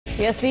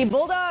Yes, the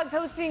Bulldogs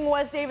hosting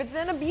West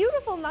Davidson. A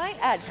beautiful night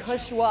at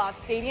Cushwa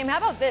Stadium. How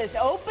about this?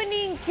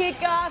 Opening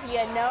kickoff.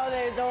 You know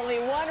there's only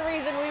one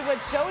reason we would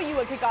show you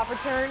a kickoff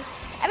return.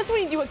 And that's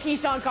when you do what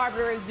Keyshawn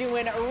Carpenter is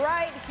doing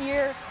right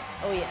here.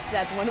 Oh yes,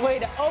 that's one way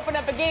to open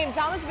up a game.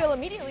 Thomasville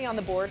immediately on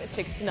the board,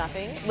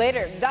 6-0.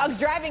 Later, Dogs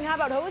driving. How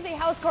about Jose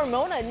House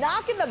Carmona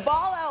knocking the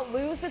ball out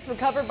loose? It's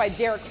recovered by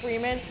Derek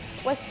Freeman.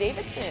 West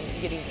Davidson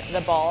getting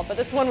the ball, but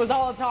this one was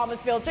all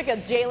Thomasville. Took a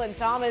Jalen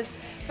Thomas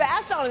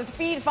fast on his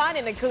feet,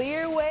 finding a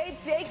clear way,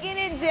 taking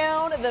it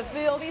down the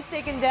field. He's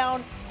taken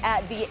down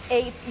at the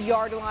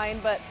 8-yard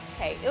line, but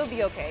hey, it'll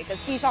be okay because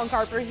Keyshawn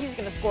Carpenter, he's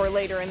going to score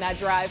later in that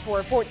drive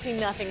for a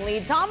 14-0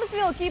 lead.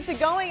 Thomasville keeps it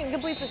going and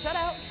completes the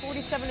shutout,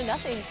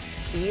 47-0,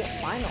 the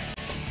final.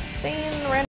 Staying